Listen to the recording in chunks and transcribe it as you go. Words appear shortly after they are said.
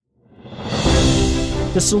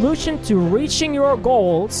The solution to reaching your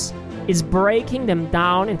goals is breaking them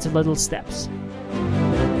down into little steps.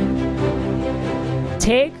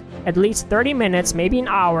 Take at least 30 minutes, maybe an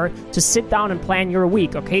hour, to sit down and plan your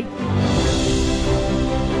week, okay?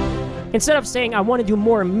 Instead of saying, I want to do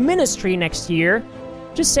more ministry next year,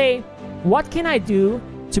 just say, what can I do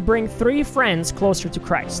to bring 3 friends closer to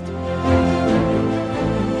Christ?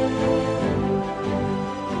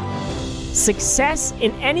 Success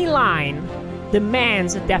in any line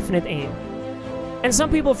demands a definite aim. And some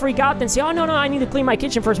people freak out and say, oh, no, I need to clean my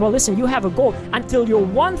kitchen first. Well, listen, you have a goal. Until your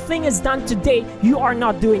one thing is done today, you are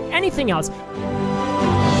not doing anything else.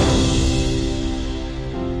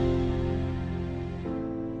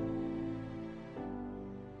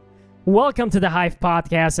 Welcome to the Hive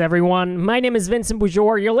Podcast, everyone. My name is Vincent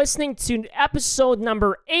Boujor. You're listening to episode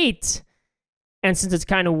number 8. And since it's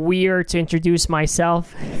kind of weird to introduce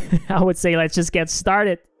myself, I would say let's just get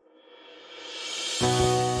started.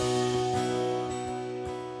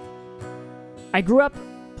 I grew up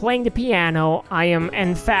playing the piano. I am,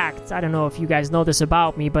 in fact, I don't know if you guys know this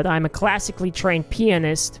about me, but I'm a classically trained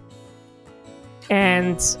pianist.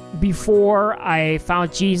 And before I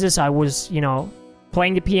found Jesus, I was,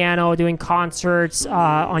 playing the piano, doing concerts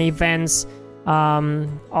on events,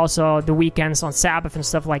 also the weekends on Sabbath and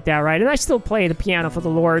stuff like that, right? And I still play the piano for the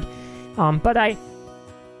Lord. But I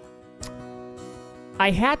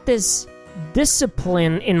had this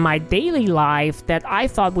discipline in my daily life that I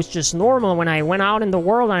thought was just normal. When I went out in the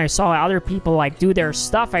world and I saw other people do their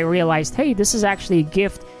stuff, I realized, hey, this is actually a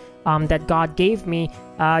gift that God gave me,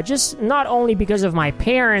 just not only because of my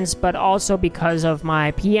parents, but also because of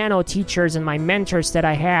my piano teachers and my mentors that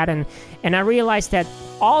I had. And I realized that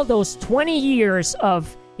all those 20 years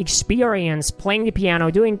of experience playing the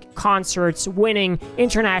piano, doing concerts, winning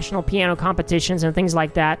international piano competitions and things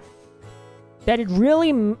like that, that it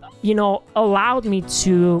really, allowed me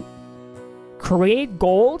to create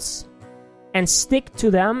goals and stick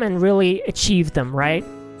to them and really achieve them, right?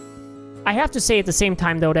 I have to say at the same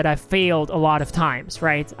time, though, that I failed a lot of times,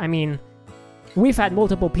 right? I mean, we've had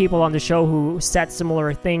multiple people on the show who said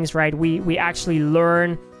similar things, right? We actually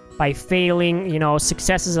learn by failing.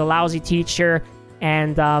 Success is a lousy teacher.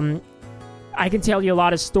 And I can tell you a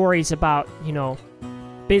lot of stories about,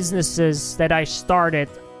 businesses that I started,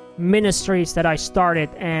 ministries that I started,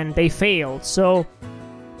 and they failed. So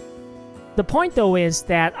the point, though, is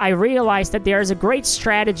that I realized that there is a great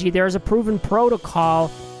strategy, there is a proven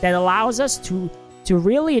protocol that allows us to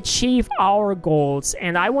really achieve our goals.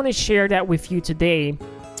 And I want to share that with you today.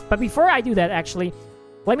 But before I do that, actually,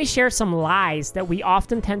 let me share some lies that we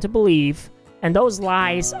often tend to believe. And those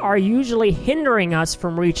lies are usually hindering us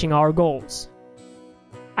from reaching our goals.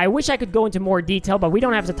 I wish I could go into more detail, but we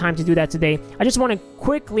don't have the time to do that today. I just want to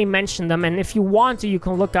quickly mention them. And if you want to, you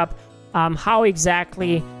can look up how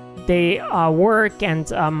exactly they work and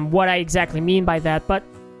what I exactly mean by that. But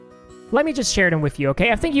let me just share them with you,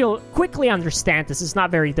 okay? I think you'll quickly understand this. It's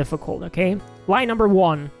not very difficult, okay? Lie number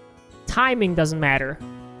 1, timing doesn't matter.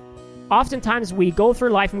 Oftentimes we go through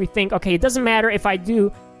life and we think, okay, it doesn't matter if I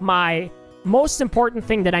do my most important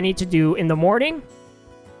thing that I need to do in the morning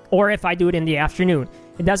or if I do it in the afternoon.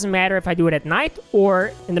 It doesn't matter if I do it at night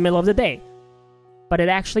or in the middle of the day. But it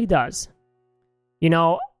actually does.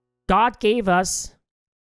 God gave us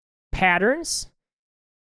patterns,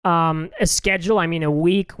 a schedule, a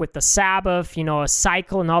week with the Sabbath, a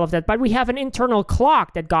cycle and all of that. But we have an internal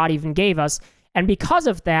clock that God even gave us. And because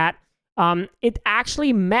of that, it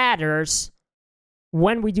actually matters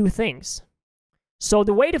when we do things. So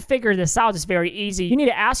the way to figure this out is very easy. You need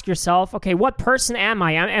to ask yourself, okay, what person am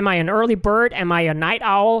I? Am I an early bird? Am I a night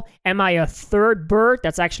owl? Am I a third bird?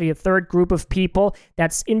 That's actually a third group of people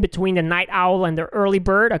that's in between the night owl and the early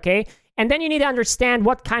bird, okay? And then you need to understand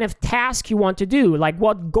what kind of task you want to do. Like,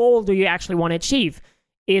 what goal do you actually want to achieve?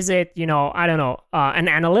 Is it, an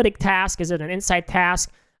analytic task? Is it an insight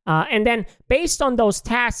task? And then based on those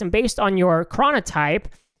tasks and based on your chronotype,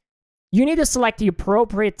 you need to select the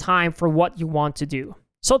appropriate time for what you want to do.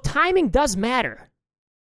 So timing does matter.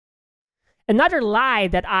 Another lie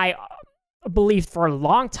that I believed for a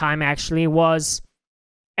long time, actually, was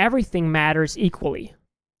everything matters equally.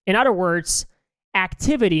 In other words,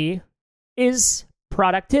 activity is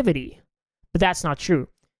productivity. But that's not true.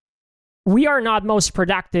 We are not most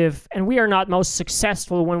productive and we are not most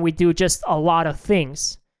successful when we do just a lot of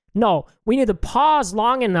things. No, we need to pause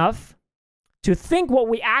long enough to think what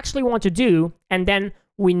we actually want to do, and then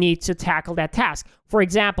we need to tackle that task. For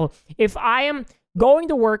example, if I am going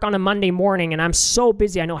to work on a Monday morning and I'm so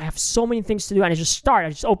busy, I know I have so many things to do, and I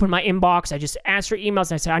just open my inbox, I just answer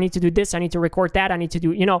emails, and I say, I need to do this, I need to record that, I need to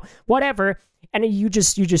do, whatever. And you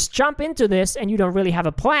just jump into this and you don't really have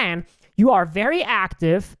a plan. You are very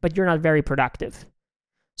active, but you're not very productive.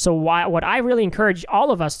 So what I really encourage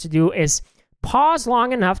all of us to do is pause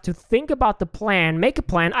long enough to think about the plan, make a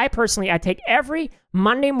plan. I take every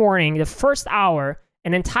Monday morning, the first hour,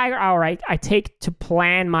 an entire hour I take to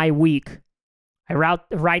plan my week. I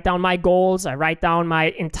write down my goals. I write down my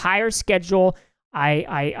entire schedule.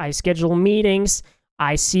 I schedule meetings.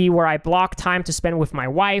 I see where I block time to spend with my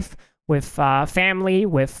wife, with family,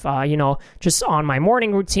 with just on my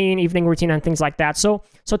morning routine, evening routine, and things like that. So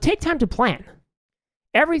take time to plan.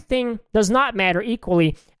 Everything does not matter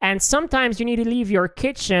equally, and sometimes you need to leave your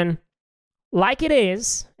kitchen like it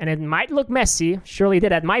is, and it might look messy. Surely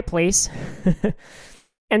did at my place,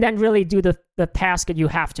 and then really do the task that you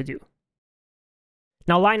have to do.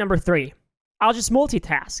 Now, line number 3, I'll just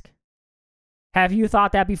multitask. Have you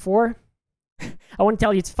thought that before? I want to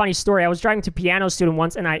tell you a funny story. I was driving to piano student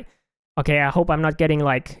once, and I hope I'm not getting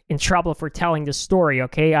in trouble for telling this story,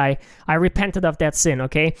 okay? I repented of that sin,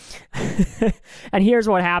 okay? And here's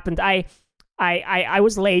what happened. I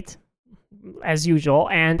was late, as usual,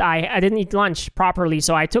 and I didn't eat lunch properly,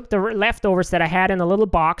 so I took the leftovers that I had in a little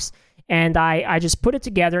box, and I just put it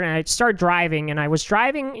together, and I started driving, and I was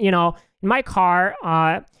driving, in my car,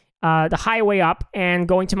 the highway up, and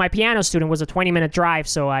going to my piano student was a 20-minute drive,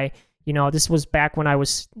 so this was back when I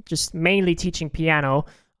was just mainly teaching piano,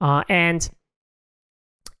 and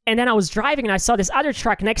then I was driving, and I saw this other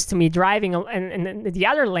truck next to me driving in the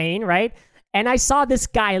other lane, right? And I saw this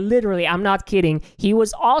guy, literally, I'm not kidding, he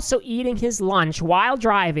was also eating his lunch while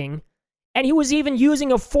driving, and he was even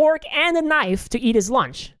using a fork and a knife to eat his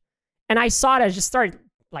lunch. And I saw it, I just started,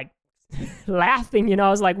 laughing, I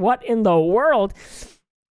was like, what in the world?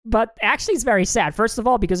 But actually, it's very sad. First of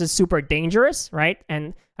all, because it's super dangerous, right?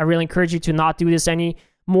 And I really encourage you to not do this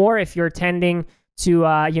anymore if you're tending to,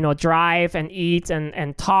 drive and eat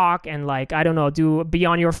and talk and, be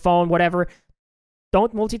on your phone, whatever.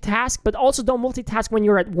 Don't multitask, but also don't multitask when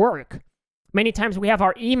you're at work. Many times we have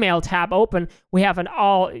our email tab open, we have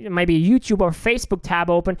maybe a YouTube or Facebook tab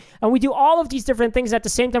open, and we do all of these different things at the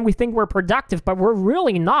same time. We think we're productive, but we're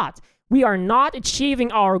really not. We are not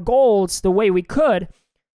achieving our goals the way we could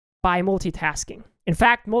by multitasking. In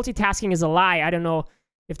fact, multitasking is a lie. I don't know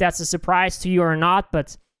if that's a surprise to you or not,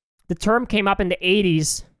 but the term came up in the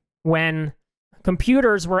 80s when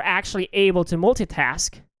computers were actually able to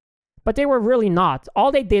multitask, but they were really not.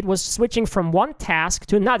 All they did was switching from one task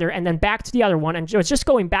to another and then back to the other one, and it was just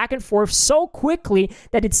going back and forth so quickly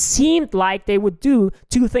that it seemed like they would do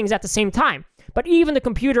two things at the same time. But even the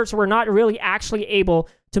computers were not really actually able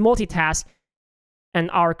to multitask, and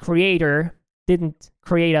our creator didn't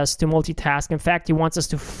create us to multitask. In fact, he wants us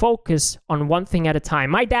to focus on one thing at a time.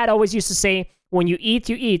 My dad always used to say, when you eat,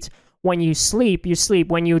 you eat. When you sleep, you sleep.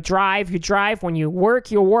 When you drive, you drive. When you work,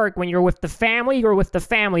 you work. When you're with the family, you're with the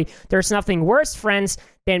family. There's nothing worse, friends,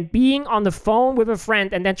 than being on the phone with a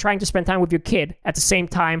friend and then trying to spend time with your kid at the same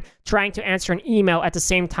time, trying to answer an email at the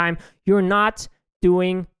same time. You're not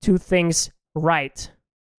doing two things right.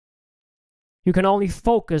 You can only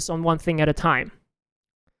focus on one thing at a time.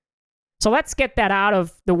 So let's get that out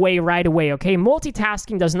of the way right away, okay?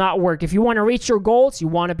 Multitasking does not work. If you want to reach your goals, you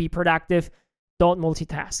want to be productive, don't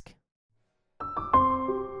multitask.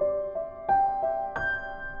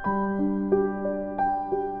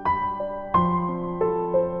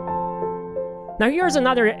 Now here's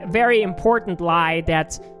another very important lie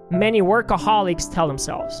that many workaholics tell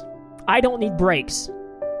themselves. I don't need breaks.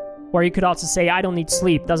 Or you could also say, I don't need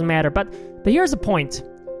sleep, doesn't matter. But here's the point.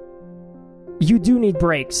 You do need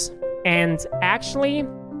breaks. And actually,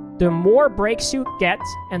 the more breaks you get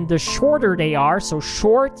and the shorter they are, so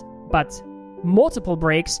short but multiple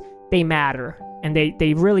breaks, they matter. And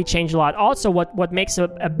they really change a lot. Also, what makes a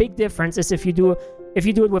big difference is if you do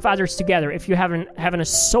it with others together, if you having a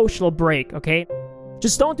social break, okay?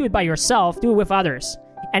 Just don't do it by yourself, do it with others.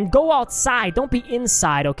 And go outside, don't be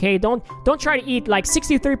inside, okay? Don't try to eat. Like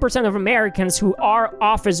 63% of Americans who are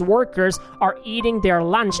office workers are eating their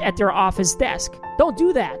lunch at their office desk. Don't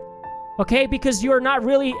do that, okay? Because you're not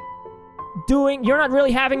really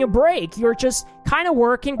having a break. You're just kind of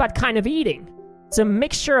working, but kind of eating. It's a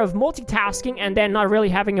mixture of multitasking and then not really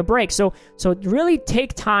having a break. So really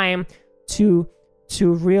take time to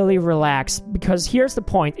really relax, because here's the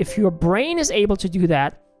point. If your brain is able to do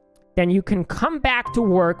that, then you can come back to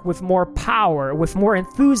work with more power, with more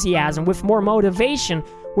enthusiasm, with more motivation,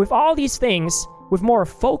 with all these things, with more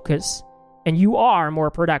focus, and you are more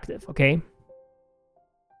productive, okay?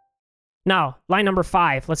 Now, line number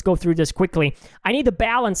 5, let's go through this quickly. I need a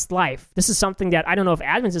balanced life. This is something that I don't know if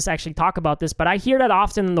Adventists actually talk about this, but I hear that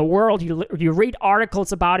often in the world. You read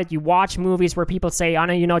articles about it, you watch movies where people say,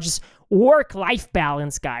 just work-life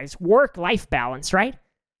balance, guys. Work-life balance, right?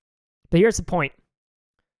 But here's the point.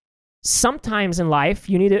 Sometimes in life,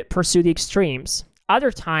 you need to pursue the extremes.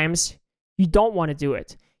 Other times, you don't want to do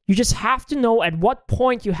it. You just have to know at what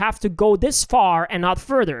point you have to go this far and not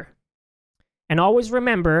further. And always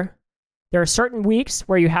remember, there are certain weeks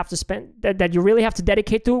where you have to spend, that you really have to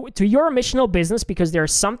dedicate to your missional business because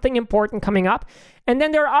there's something important coming up. And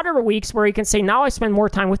then there are other weeks where you can say, now I spend more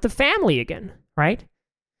time with the family again, right?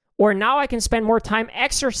 Or now I can spend more time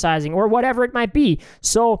exercising or whatever it might be.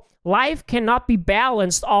 So life cannot be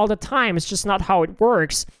balanced all the time. It's just not how it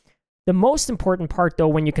works. The most important part, though,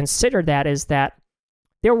 when you consider that is that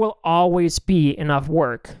there will always be enough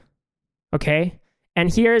work, okay?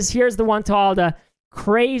 And here's the one to all the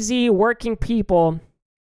crazy working people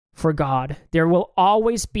for God. There will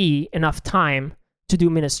always be enough time to do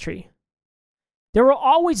ministry. There will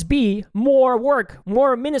always be more work,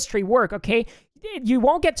 more ministry work, okay? You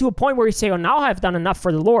won't get to a point where you say, oh, now I've done enough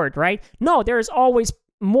for the Lord, right? No, there is always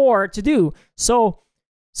more to do. So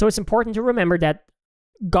it's important to remember that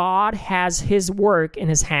God has his work in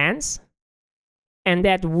his hands and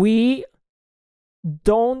that we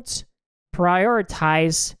don't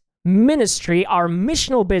prioritize ministry, our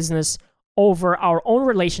missional business, over our own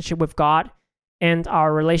relationship with God and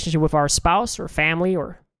our relationship with our spouse or family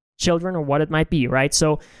or children or what it might be, right?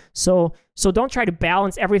 So don't try to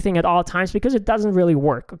balance everything at all times because it doesn't really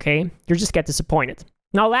work, okay? You'll just get disappointed.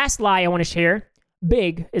 Now, last lie I want to share,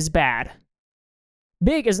 big is bad.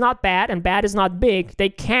 Big is not bad and bad is not big.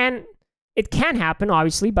 It can happen,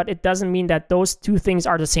 obviously, but it doesn't mean that those two things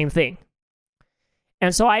are the same thing.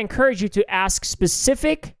 And so I encourage you to ask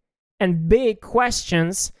specific and big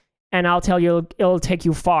questions, and I'll tell you it'll take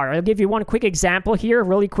you far. I'll give you one quick example here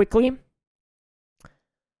really quickly.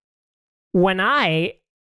 When I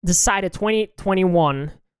decided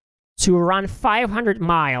 2021 to run 500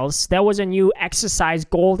 miles, that was a new exercise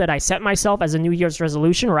goal that I set myself as a New Year's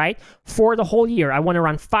resolution, right? For the whole year. I want to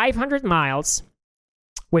run 500 miles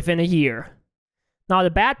within a year. Now, the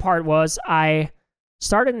bad part was I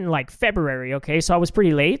started in like February, okay? So I was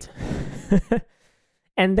pretty late.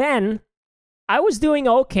 And then I was doing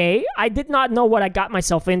okay. I did not know what I got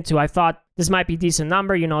myself into. I thought this might be a decent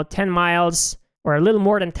number, 10 miles or a little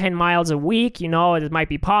more than 10 miles a week, it might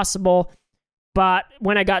be possible. But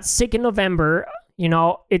when I got sick in November,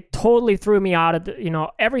 it totally threw me out of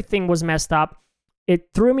everything was messed up. It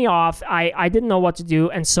threw me off. I didn't know what to do.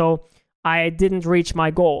 And so I didn't reach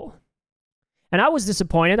my goal. And I was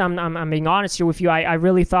disappointed. I'm being honest here with you. I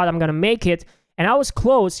really thought I'm going to make it. And I was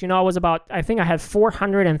close. I was I think I had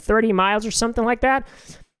 430 miles or something like that.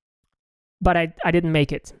 But I didn't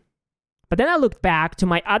make it. But then I looked back to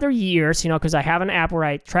my other years, because I have an app where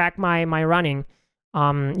I track my running,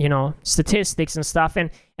 statistics and stuff. And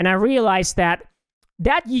I realized that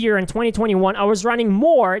year in 2021, I was running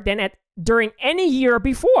more than during any year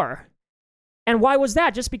before. And why was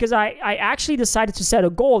that? Just because I actually decided to set a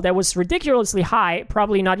goal that was ridiculously high,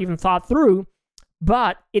 probably not even thought through,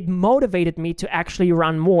 but it motivated me to actually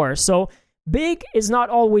run more. So big is not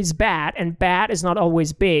always bad, and bad is not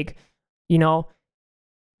always big.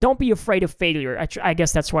 Don't be afraid of failure. I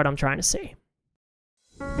guess that's what I'm trying to say.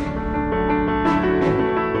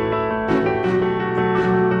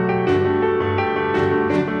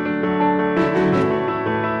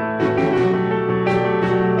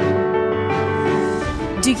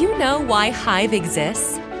 Do you know why Hive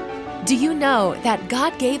exists? Do you know that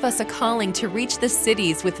God gave us a calling to reach the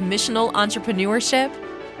cities with missional entrepreneurship?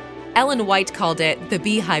 Ellen White called it the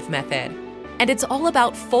Beehive Method, and it's all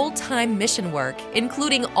about full-time mission work,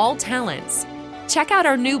 including all talents. Check out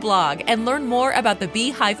our new blog and learn more about the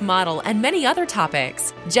Beehive model and many other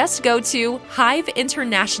topics. Just go to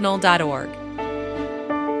hiveinternational.org.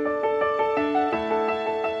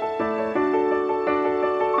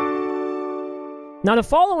 Now, the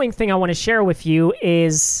following thing I want to share with you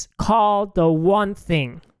is called the one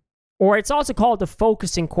thing, or it's also called the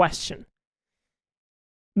focusing question.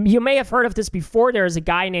 You may have heard of this before. There is a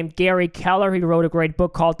guy named Gary Keller. He wrote a great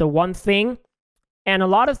book called The One Thing. And a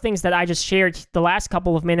lot of things that I just shared the last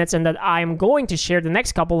couple of minutes and that I am going to share the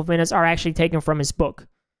next couple of minutes are actually taken from his book.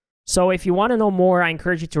 So if you want to know more, I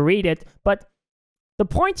encourage you to read it. But the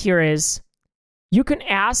point here is you can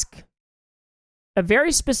ask a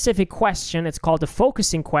very specific question. It's called the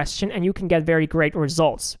focusing question, and you can get very great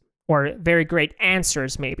results or very great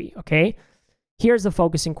answers maybe, okay? Here's the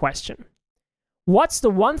focusing question. What's the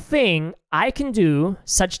one thing I can do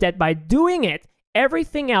such that by doing it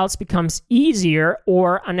everything else becomes easier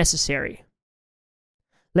or unnecessary.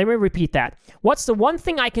 Let me repeat that. What's the one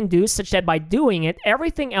thing I can do such that by doing it,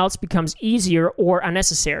 everything else becomes easier or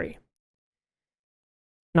unnecessary?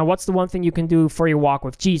 Now, what's the one thing you can do for your walk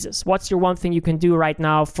with Jesus? What's your one thing you can do right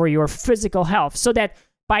now for your physical health? So that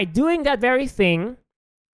by doing that very thing,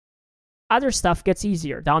 other stuff gets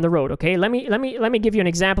easier down the road, okay? Let me give you an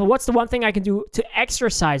example. What's the one thing I can do to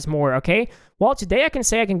exercise more, okay? Well, today I can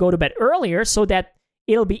say I can go to bed earlier so that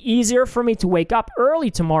it'll be easier for me to wake up early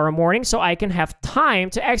tomorrow morning so I can have time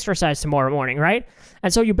to exercise tomorrow morning, right?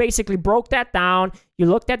 And so you basically broke that down. You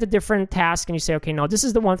looked at the different tasks and you say, okay, no, this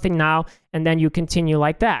is the one thing now, and then you continue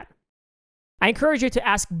like that. I encourage you to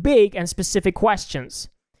ask big and specific questions.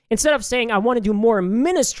 Instead of saying, I want to do more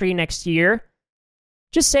ministry next year,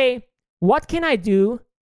 just say, what can I do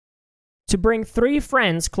to bring 3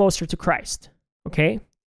 friends closer to Christ? Okay,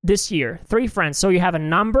 this year, 3 friends. So you have a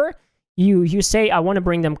number. You say, I want to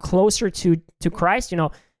bring them closer to Christ. You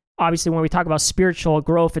know, obviously, when we talk about spiritual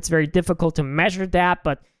growth, it's very difficult to measure that.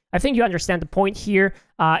 But I think you understand the point here.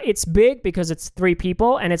 It's big because it's 3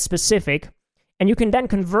 people and it's specific. And you can then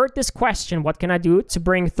convert this question, what can I do to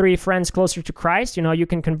bring 3 friends closer to Christ? You know, you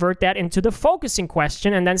can convert that into the focusing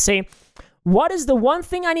question and then say, what is the one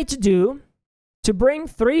thing I need to do to bring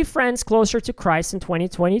 3 friends closer to Christ in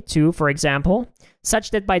 2022, for example,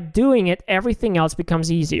 such that by doing it, everything else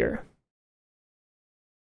becomes easier?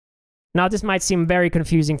 Now, this might seem very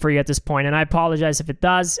confusing for you at this point, and I apologize if it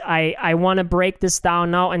does. I want to break this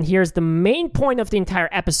down now, and here's the main point of the entire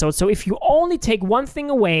episode. So if you only take one thing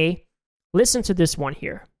away, listen to this one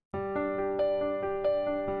here.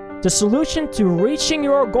 The solution to reaching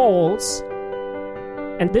your goals,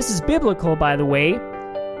 and this is biblical, by the way,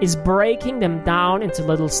 is breaking them down into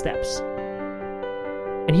little steps.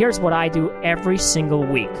 And here's what I do every single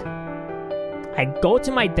week. I go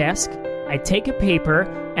to my desk, I take a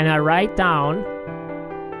paper, and I write down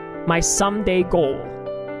my someday goal.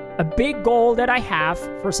 A big goal that I have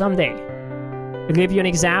for someday. I'll give you an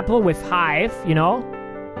example with Hive, you know.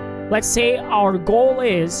 Let's say our goal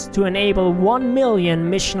is to enable 1 million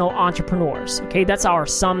missional entrepreneurs. Okay, that's our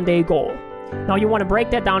someday goal. Now you want to break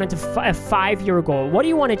that down into a 5-year goal. What do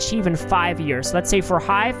you want to achieve in 5 years? Let's say for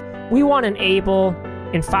Hive, we want to enable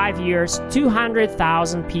in 5 years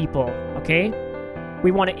 200,000 people, okay?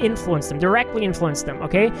 We want to influence them, directly influence them,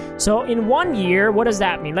 okay? So in 1 year, what does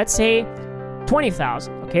that mean? Let's say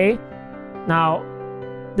 20,000, okay? Now,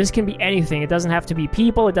 this can be anything. It doesn't have to be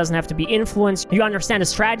people. It doesn't have to be influence. You understand the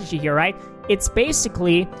strategy here, right? It's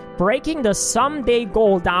basically breaking the someday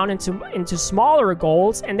goal down into smaller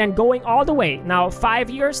goals and then going all the way. Now, 5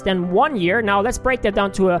 years, then 1 year. Now, let's break that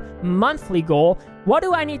down to a monthly goal. What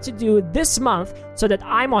do I need to do this month so that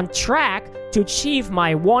I'm on track to achieve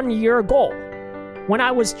my 1-year goal? When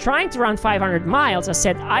I was trying to run 500 miles, I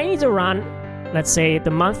said, I need to run, let's say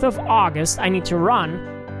the month of August, I need to run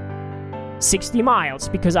 60 miles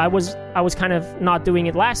because I was kind of not doing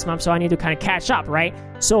it last month, so I need to kind of catch up, right?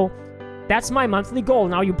 So that's my monthly goal.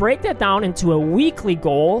 Now you break that down into a weekly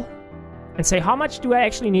goal and say, how much do I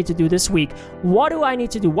actually need to do this week? What do I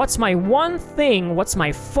need to do? What's my one thing? What's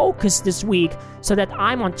my focus this week so that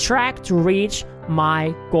I'm on track to reach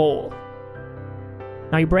my goal?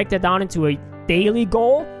 Now you break that down into a daily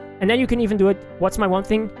goal, and then you can even do it, what's my one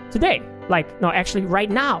thing today? Like, no, actually right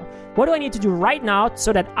now. What do I need to do right now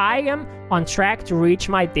so that I am on track to reach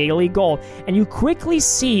my daily goal? And you quickly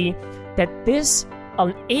see that this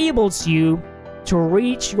enables you to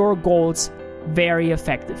reach your goals very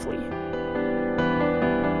effectively.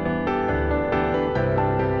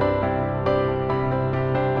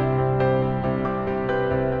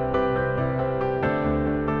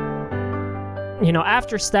 You know,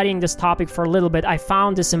 after studying this topic for a little bit, I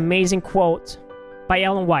found this amazing quote by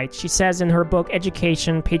Ellen White. She says in her book,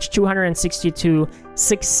 Education, page 262,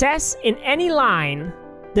 success in any line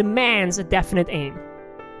demands a definite aim.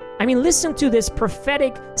 I mean, listen to this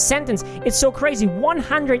prophetic sentence. It's so crazy.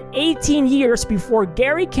 118 years before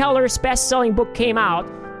Gary Keller's best-selling book came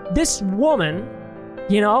out, this woman,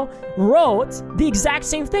 wrote the exact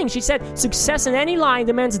same thing. She said, success in any line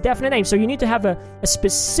demands a definite aim. So you need to have a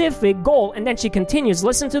specific goal. And then she continues,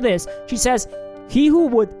 listen to this. She says, he who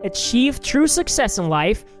would achieve true success in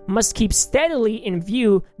life must keep steadily in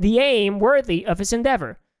view the aim worthy of his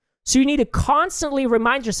endeavor. So you need to constantly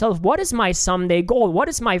remind yourself, what is my someday goal? What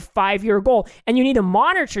is my 5-year goal? And you need to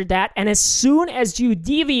monitor that. And as soon as you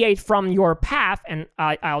deviate from your path, and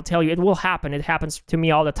I'll tell you, it will happen. It happens to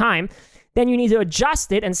me all the time. Then you need to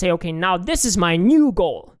adjust it and say, okay, now this is my new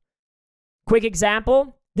goal. Quick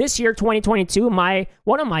example, this year, 2022,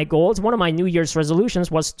 one of my goals, one of my New Year's resolutions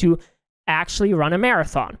was to actually run a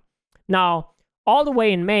marathon. Now, all the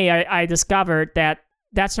way in May, I discovered that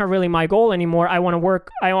that's not really my goal anymore. I want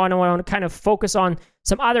to kind of focus on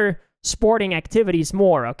some other sporting activities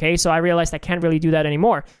more, okay? So I realized I can't really do that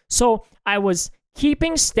anymore. So I was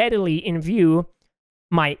keeping steadily in view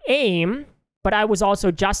my aim, but I was also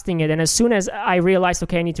adjusting it. And as soon as I realized,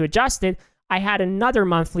 okay, I need to adjust it, I had another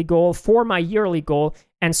monthly goal for my yearly goal,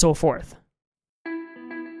 and so forth.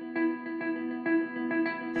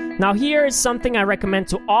 Now, here is something I recommend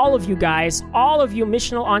to all of you guys, all of you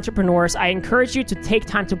missional entrepreneurs. I encourage you to take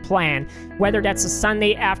time to plan, whether that's a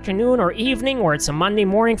Sunday afternoon or evening, or it's a Monday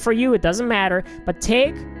morning for you, it doesn't matter, but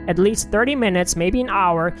take at least 30 minutes, maybe an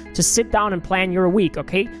hour, to sit down and plan your week,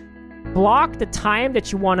 okay? Block the time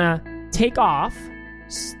that you want to take off,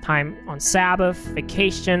 time on Sabbath,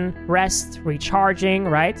 vacation, rest, recharging,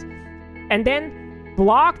 right? And then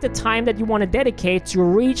block the time that you want to dedicate to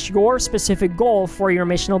reach your specific goal for your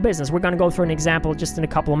missional business. We're going to go through an example just in a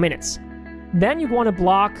couple of minutes. Then you want to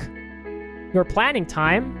block your planning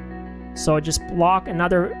time. So just block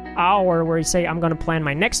another hour where you say, I'm going to plan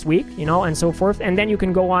my next week, and so forth. And then you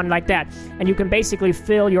can go on like that. And you can basically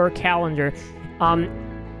fill your calendar.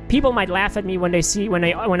 People might laugh at me when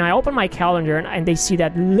I open my calendar and they see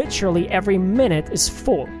that literally every minute is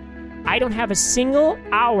full. I don't have a single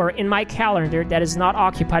hour in my calendar that is not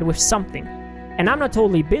occupied with something. And I'm not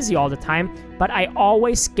totally busy all the time, but I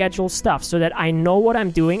always schedule stuff so that I know what I'm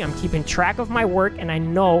doing, I'm keeping track of my work, and I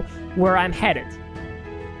know where I'm headed.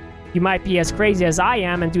 You might be as crazy as I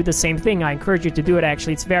am and do the same thing. I encourage you to do it,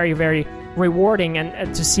 actually. It's very, very rewarding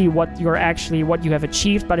and to see what you have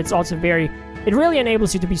achieved, but it's also it really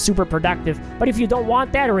enables you to be super productive. But if you don't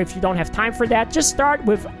want that, or if you don't have time for that, just start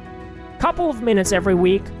with a couple of minutes every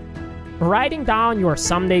week, writing down your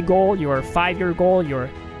someday goal, your 5-year goal, your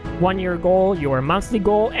 1-year goal, your monthly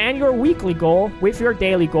goal, and your weekly goal with your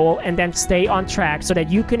daily goal, and then stay on track so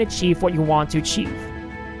that you can achieve what you want to achieve.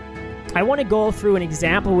 I want to go through an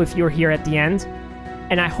example with you here at the end,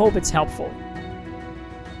 and I hope it's helpful.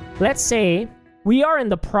 Let's say we are in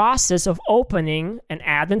the process of opening an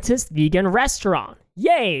Adventist vegan restaurant.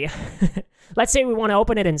 Yay! Let's say we want to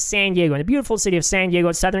open it in San Diego, in the beautiful city of San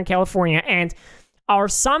Diego, Southern California, and our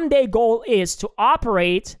someday goal is to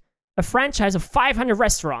operate a franchise of 500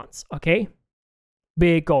 restaurants, okay?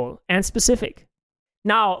 Big goal and specific.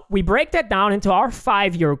 Now, we break that down into our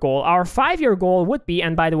 5-year goal. Our 5-year goal would be,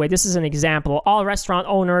 and by the way, this is an example. All restaurant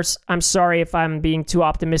owners, I'm sorry if I'm being too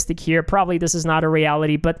optimistic here. Probably this is not a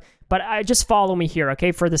reality, but just follow me here,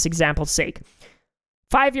 okay, for this example's sake.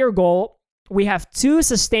 5-year goal, we have 2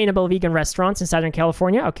 sustainable vegan restaurants in Southern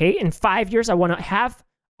California, okay? In 5 years, I want to have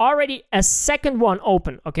already a second one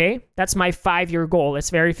open, okay? That's my 5-year goal. It's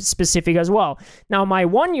very specific as well. Now, my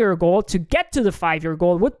 1-year goal to get to the 5-year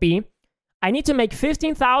goal would be, I need to make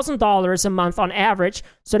 $15,000 a month on average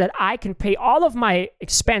so that I can pay all of my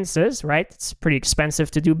expenses, right? It's pretty expensive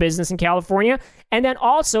to do business in California. And then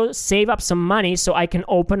also save up some money so I can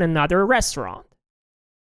open another restaurant.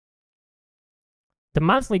 The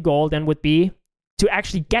monthly goal then would be to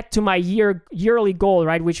actually get to my yearly goal,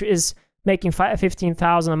 right? Which is making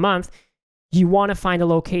 $15,000 a month. You want to find a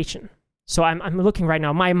location. So I'm looking right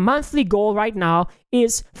now. My monthly goal right now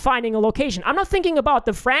is finding a location. I'm not thinking about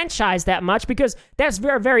the franchise that much because that's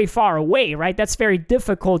very, very far away, right? That's very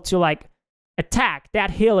difficult to attack.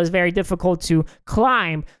 That hill is very difficult to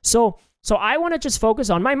climb. So I want to just focus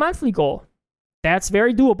on my monthly goal. That's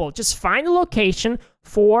very doable. Just find a location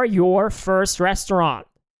for your first restaurant.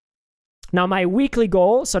 Now, my weekly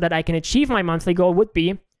goal, so that I can achieve my monthly goal, would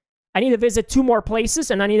be I need to visit 2 more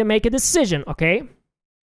places and I need to make a decision, okay?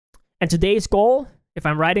 And today's goal, if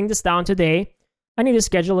I'm writing this down today, I need to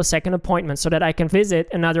schedule a second appointment so that I can visit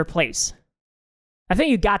another place. I think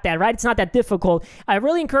you got that, right? It's not that difficult. I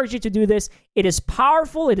really encourage you to do this. It is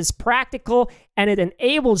powerful, it is practical, and it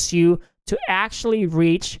enables you to actually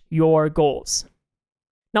reach your goals.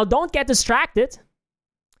 Now, don't get distracted.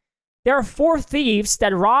 There are 4 thieves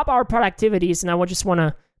that rob our productivities, and I just want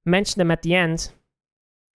to mention them at the end.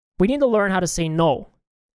 We need to learn how to say no.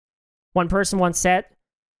 One person once said,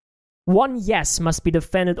 1 yes must be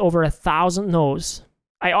defended over 1,000 no's.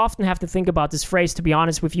 I often have to think about this phrase, to be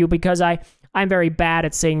honest with you, because I'm very bad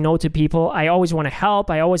at saying no to people. I always want to help.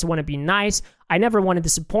 I always want to be nice. I never want to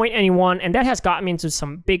disappoint anyone, and that has gotten me into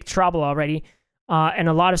some big trouble already and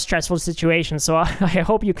a lot of stressful situations. So I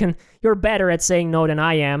hope you're better at saying no than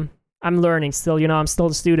I am. I'm learning still, I'm still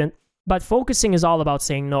a student. But focusing is all about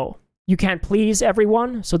saying no. You can't please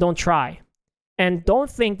everyone, so don't try. And don't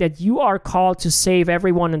think that you are called to save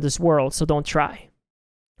everyone in this world, so don't try,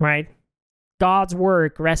 right? God's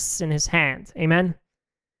work rests in his hand, amen?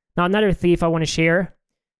 Now, another thief I want to share,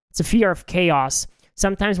 it's a fear of chaos.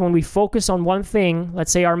 sometimes when we focus on one thing,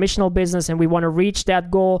 let's say our missional business, and we want to reach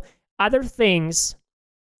that goal, other things,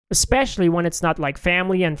 especially when it's not like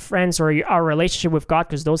family and friends or our relationship with God,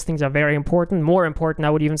 because those things are very important, more important, I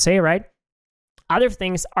would even say, right? Other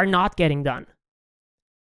things are not getting done.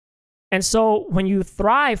 And so when you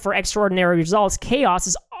thrive for extraordinary results, chaos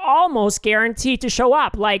is almost guaranteed to show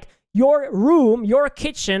up. Like your room, your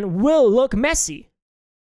kitchen will look messy.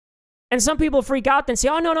 And some people freak out and say,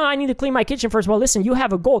 oh, no, I need to clean my kitchen first. Well, listen, you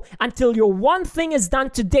have a goal. Until your one thing is done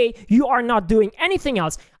today, you are not doing anything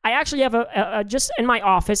else. I actually have just in my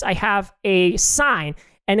office, I have a sign,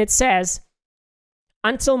 and it says,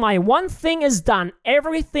 until my one thing is done,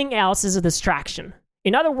 everything else is a distraction.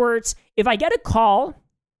 In other words, if I get a call,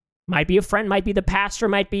 might be a friend, might be the pastor,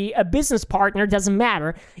 might be a business partner, doesn't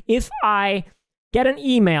matter. If I get an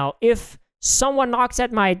email, if someone knocks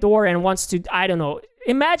at my door and wants to, I don't know,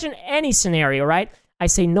 imagine any scenario, right? I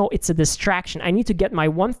say, no, it's a distraction. I need to get my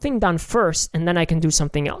one thing done first, and then I can do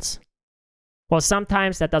something else. Well,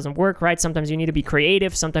 sometimes that doesn't work, right? Sometimes you need to be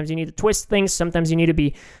creative. Sometimes you need to twist things. Sometimes you need to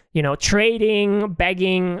be, trading,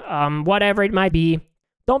 begging, whatever it might be.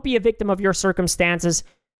 Don't be a victim of your circumstances,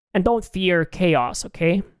 and don't fear chaos,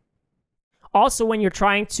 okay? Also, when you're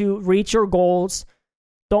trying to reach your goals,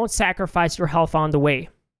 don't sacrifice your health on the way.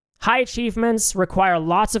 High achievements require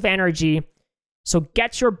lots of energy, so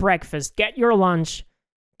get your breakfast, get your lunch,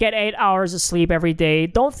 get 8 hours of sleep every day.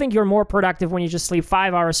 Don't think you're more productive when you just sleep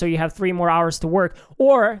 5 hours so you have 3 more hours to work.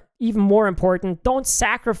 Or, even more important, don't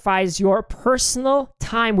sacrifice your personal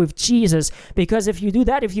time with Jesus, because if you do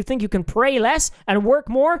that, if you think you can pray less and work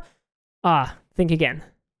more, think again.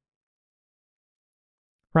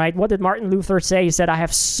 Right? What did Martin Luther say? He said, I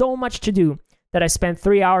have so much to do that I spend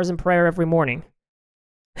 3 hours in prayer every morning.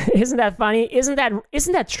 Isn't that funny? Isn't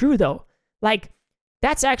that true though? Like,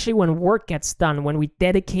 that's actually when work gets done, when we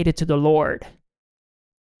dedicate it to the Lord.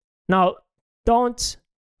 Now, don't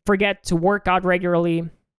forget to work out regularly.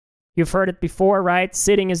 You've heard it before, right?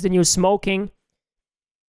 Sitting is the new smoking.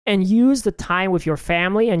 And use the time with your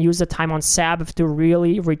family and use the time on Sabbath to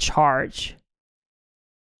really recharge.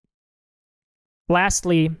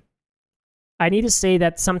 Lastly, I need to say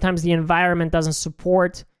that sometimes the environment doesn't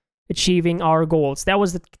support achieving our goals. That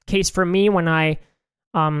was the case for me when I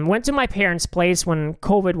went to my parents' place when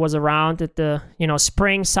COVID was around at the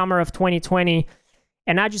spring, summer of 2020,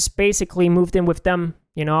 and I just basically moved in with them,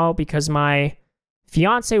 because my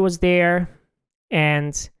fiance was there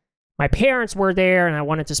and my parents were there, and I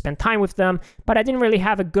wanted to spend time with them, but I didn't really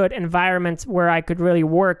have a good environment where I could really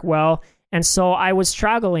work well. And so I was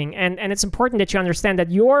struggling, and it's important that you understand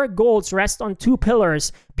that your goals rest on 2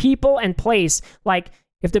 pillars, people and place. Like,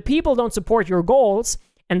 if the people don't support your goals,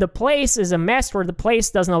 and the place is a mess or the place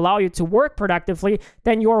doesn't allow you to work productively,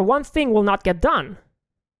 then your one thing will not get done.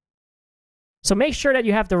 So make sure that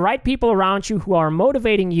you have the right people around you who are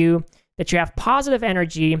motivating you, that you have positive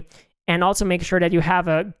energy, and also make sure that you have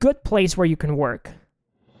a good place where you can work.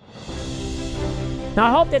 Now,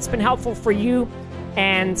 I hope that's been helpful for you,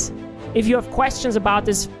 and if you have questions about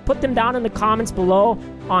this, put them down in the comments below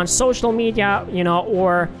on social media,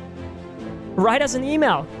 or write us an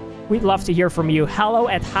email. We'd love to hear from you.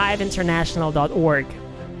 hello@hiveinternational.org.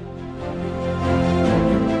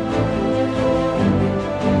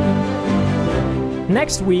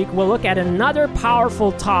 Next week, we'll look at another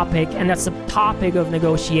powerful topic, and that's the topic of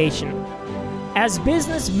negotiation. As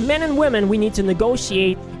businessmen and women, we need to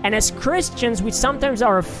negotiate, and as Christians, we sometimes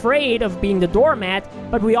are afraid of being the doormat,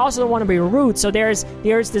 but we also don't want to be rude. So there's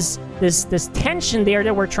this tension there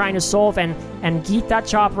that we're trying to solve, and Geeta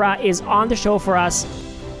Chopra is on the show for us,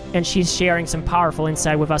 and she's sharing some powerful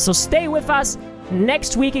insight with us. So stay with us.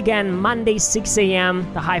 Next week again, Monday, 6 a.m.,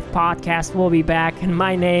 the Hive Podcast will be back, and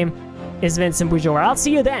my name is Vincent Boujor. I'll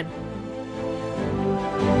see you then.